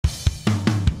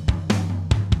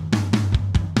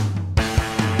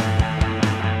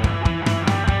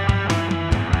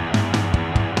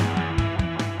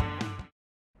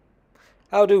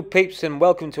How do peeps, and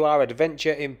welcome to our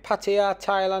adventure in Pattaya,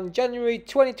 Thailand, January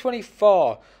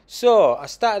 2024. So I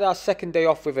started our second day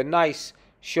off with a nice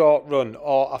short run,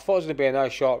 or I thought it was going to be a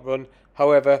nice short run.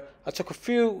 However, I took a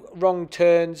few wrong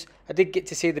turns. I did get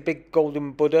to see the big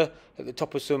golden Buddha at the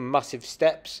top of some massive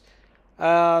steps.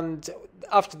 And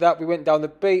after that we went down the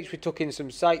beach, we took in some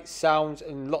sights, sounds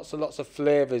and lots of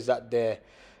flavours that day.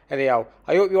 Anyhow,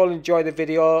 I hope you all enjoy the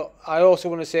video. I also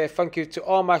want to say thank you to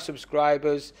all my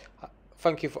subscribers.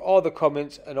 Thank you for all the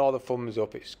comments and all the thumbs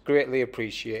up. It's greatly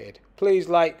appreciated. Please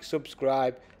like,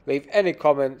 subscribe, leave any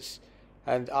comments,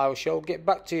 and I shall get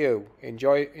back to you.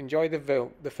 Enjoy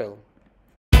the film.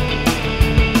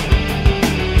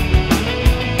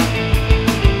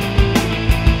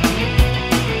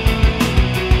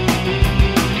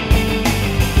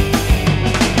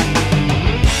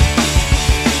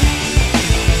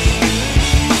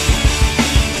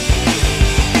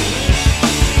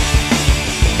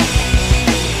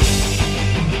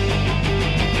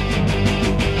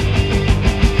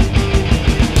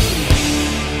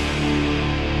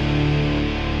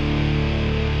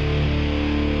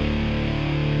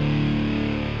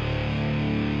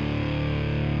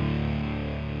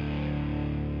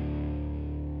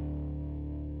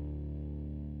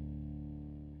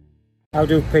 How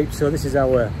do peeps? So this is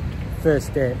our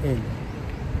first day in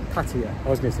Pattaya. I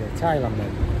was going to say Thailand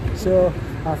then. So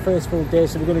our first full day,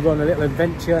 so we're going to go on a little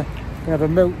adventure. We're going to have a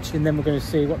mooch and then we're going to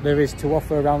see what there is to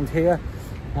offer around here.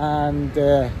 And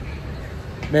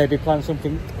maybe plan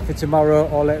something for tomorrow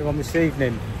or later on this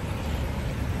evening.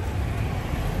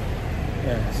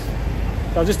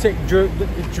 Yes. So I'll just take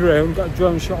the drone, got a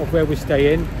drone shot of where we're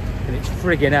staying, and it's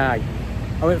friggin' high.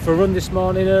 I went for a run this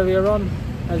morning earlier on,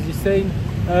 as you've seen.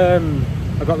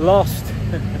 I got lost,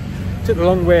 took the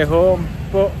long way home,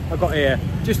 but I got here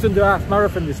just under half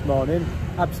marathon this morning,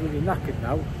 absolutely knackered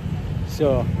now.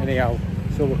 So anyhow,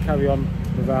 so we'll carry on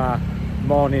with our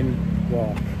morning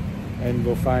walk and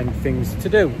we'll find things to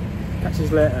do. Catch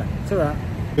us later. Ta-ra.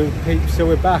 Peeps, so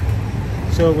we're back.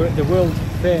 So we're at the world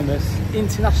famous,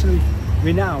 internationally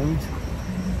renowned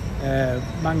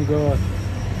mango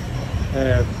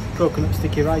coconut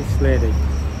sticky rice lady.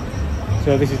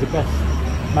 So this is the best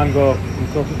mango and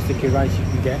coconut sticky rice you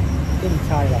can get in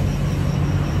Thailand.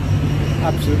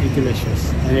 Absolutely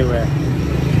delicious. Anyway,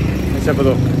 let's have a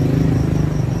look. So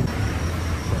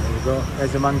there we go.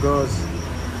 There's the mangoes.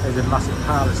 There's a massive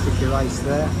pile of sticky rice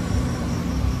there.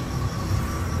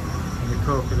 And the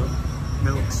coconut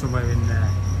milk somewhere in there.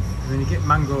 And then you get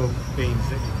mango beans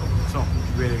that you put on the top, which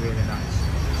is really, really nice.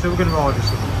 So we're going to order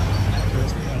some. So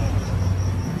let's get on.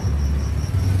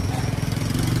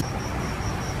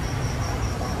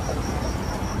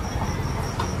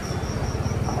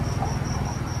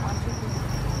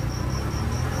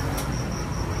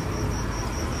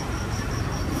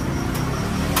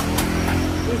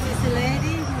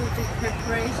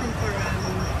 Preparation for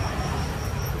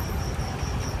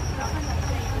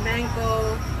mango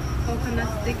coconut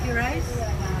sticky rice.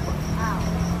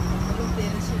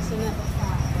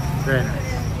 Very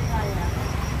nice.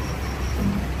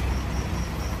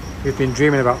 We've been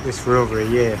dreaming about this for over a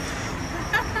year.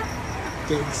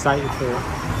 Get excited for it.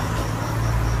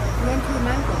 You want two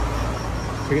mango?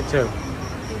 Should we get two?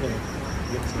 Yeah.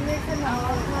 Get two.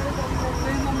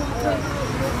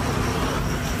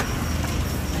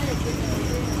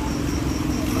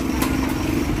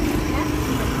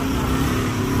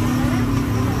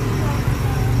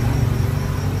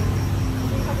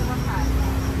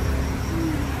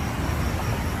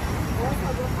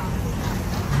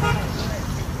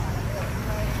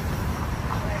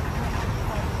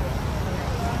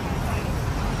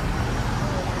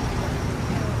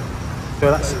 So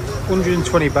that's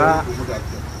 120 baht.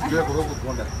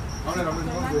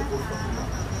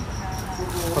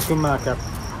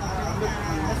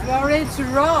 We're ready to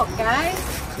rock, guys.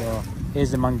 So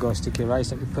here's the mango sticky rice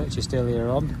that we purchased earlier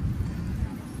on.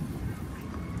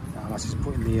 Now let's just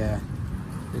put in the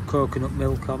coconut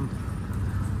milk on.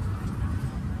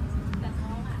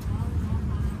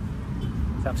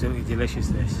 It's absolutely delicious,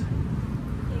 this.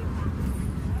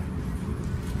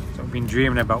 It's what I've been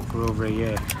dreaming about for over a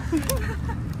year.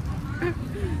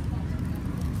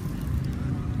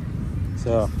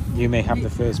 So you may have the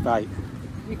first bite.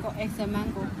 We got extra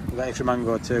mango. We got extra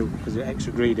mango too, because we're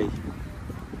extra greedy.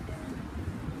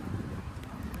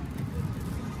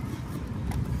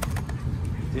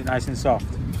 Is it nice and soft?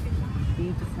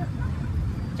 Beautiful.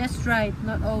 Just right,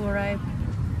 not overripe.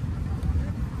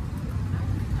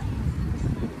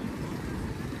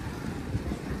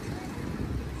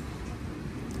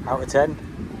 Out of 10?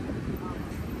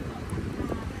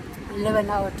 11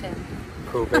 out of 10.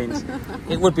 Cool beans.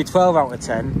 It would be 12 out of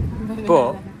 10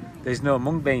 but there's no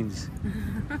mung beans,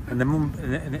 and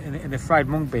the fried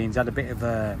mung beans had a bit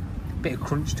of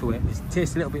crunch to it. It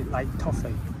tastes a little bit like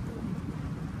toffee.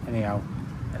 Anyhow,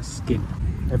 that's skin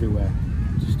everywhere.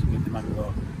 Just to get the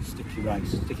mango sticky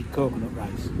rice, sticky coconut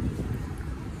rice.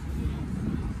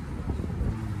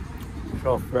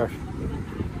 So fresh,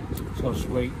 so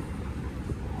sweet.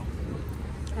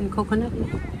 And coconut.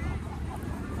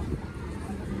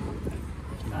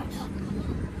 Nice.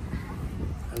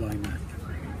 I like that.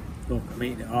 Look, I'm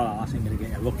eating it all. I think I'm going to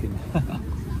get a look in.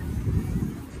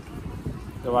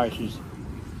 The rice is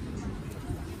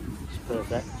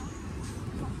perfect.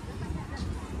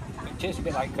 It tastes a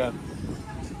bit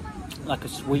like a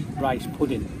sweet rice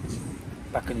pudding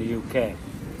back in the UK.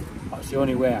 That's the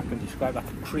only way I can describe, like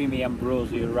a creamy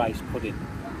ambrosia rice pudding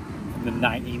from the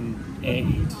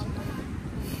 1980s.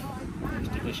 It's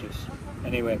delicious.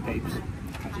 Anyway, peeps,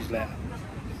 catch you later.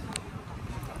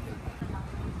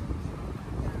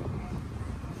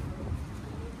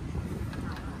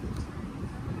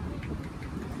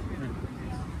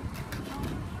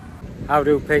 How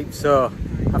do, peeps? So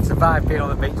I've survived being on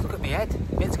the beach. Look at my head.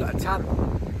 My head's got a tan.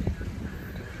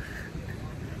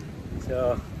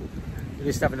 So we're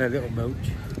just having a little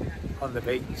mooch on the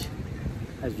beach,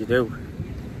 as you do.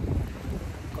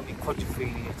 Got my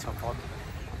quadrophenia top on.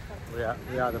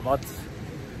 We are the mods.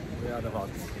 We are the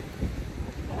mods.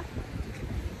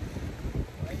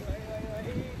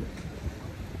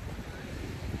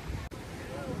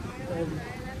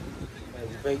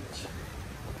 There's the beach.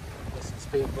 There's some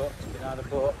speedboats behind the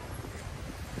boat.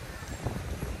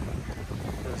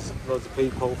 There's loads of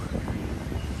people.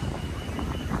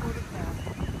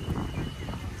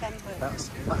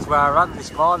 That's where I ran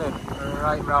this morning,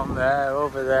 right round there,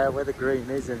 over there where the green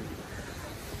is, and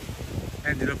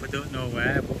ended up I don't know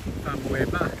where, but found my way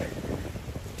back.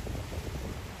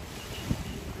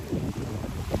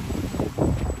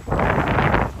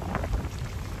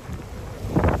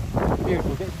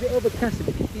 Beautiful, it's a bit overcast, a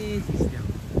bit hazy still.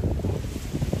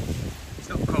 It's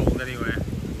not cold anyway.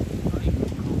 Not even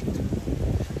cold.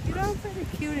 You know, very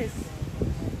cutest.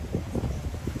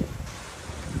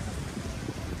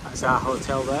 That's our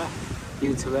hotel there,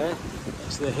 view to there,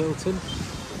 that's the Hilton.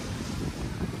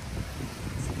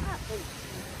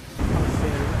 What do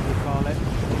you call it?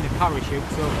 In the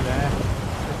parachutes over there.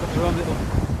 They've got their own little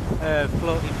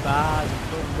floating bars and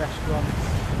floating restaurants,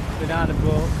 banana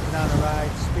boats, banana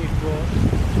rides, speedboats,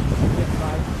 jet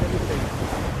bikes, everything.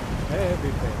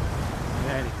 Everything.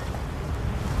 Anything.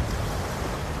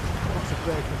 Lots of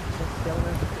breakfast down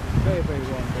there. Very, very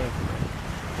warm day.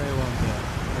 Very warm day.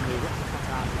 And we've got the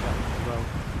Pattaya January as well.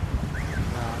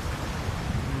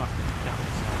 Massive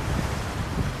downside.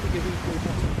 Think of these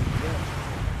people. Yeah.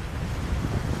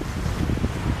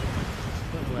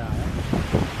 Don't know where I am.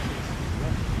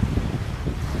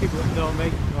 People that know me,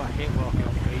 oh, I hate walking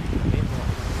on the beach. I hate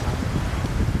walking on the sand.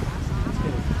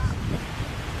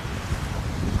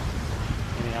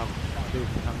 Anyhow, that'll do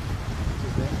for now.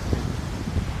 This is it.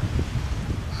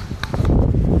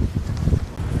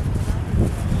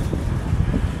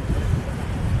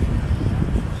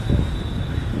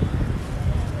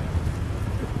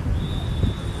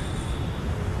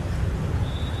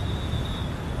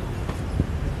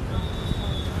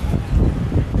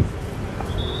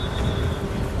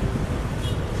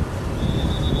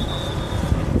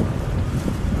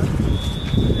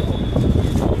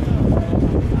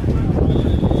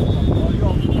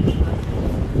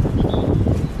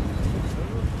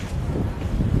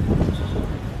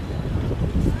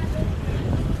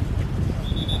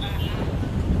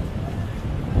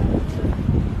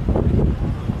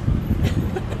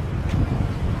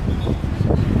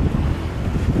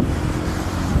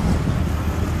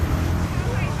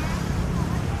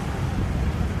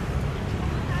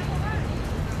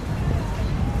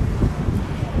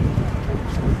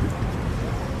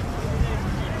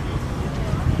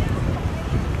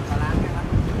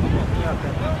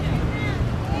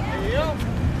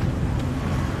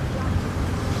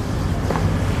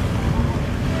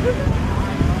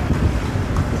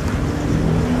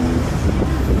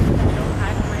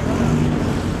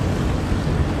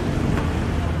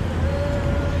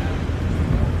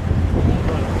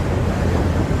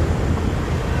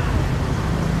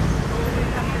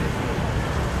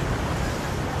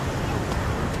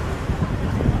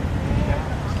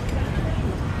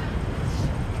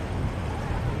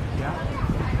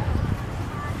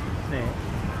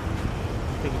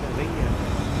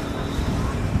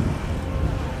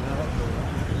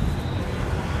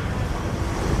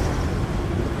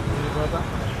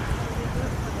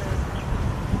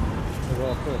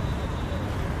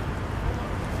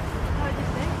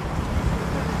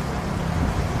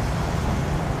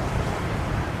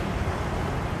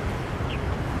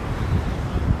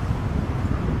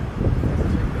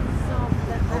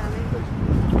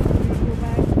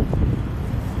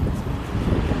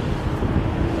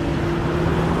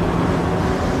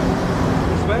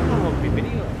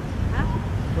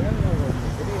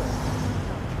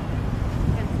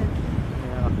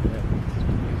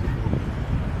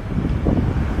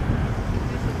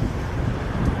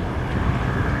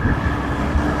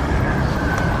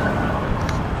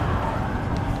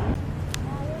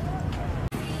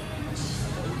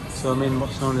 So I'm in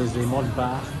what's known as the Mod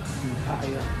Bar in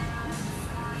Pattaya.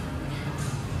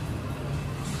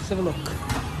 Let's have a look.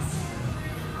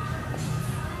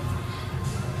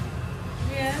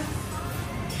 Yeah.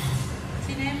 What's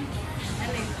your name?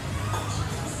 Ellie.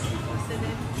 What's the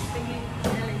name? Thingy?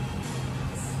 Ellie.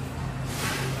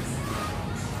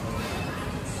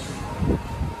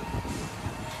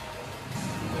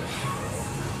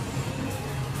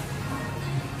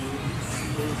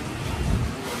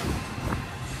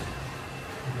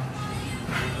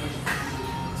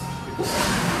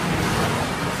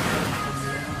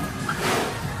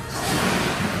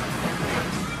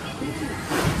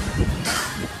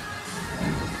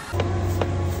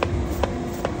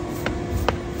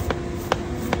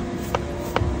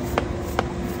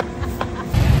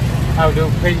 How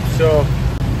do peeps? So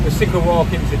we're sick of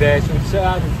walking today, so we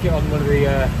decided to get on one of the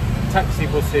taxi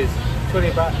buses,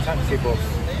 20-baht taxi bus.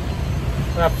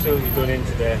 We're absolutely done in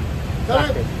today.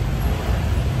 Knackered.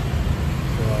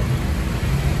 So,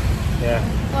 yeah.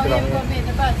 Oh, good on you've you. got me in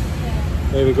the bus.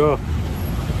 Yeah. There we go.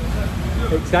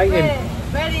 Exciting.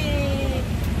 Very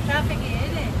trafficy,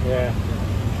 isn't it? Yeah.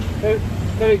 Very,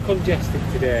 very congested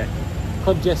today.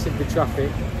 Congested with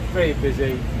traffic. Very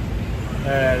busy.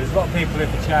 There's a lot of people here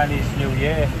for Chinese New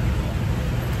Year.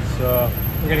 So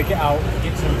we're going to get out,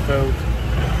 get some food,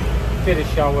 get a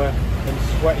shower and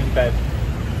sweat in bed.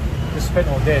 Just spent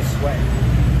all day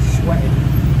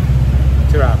sweating.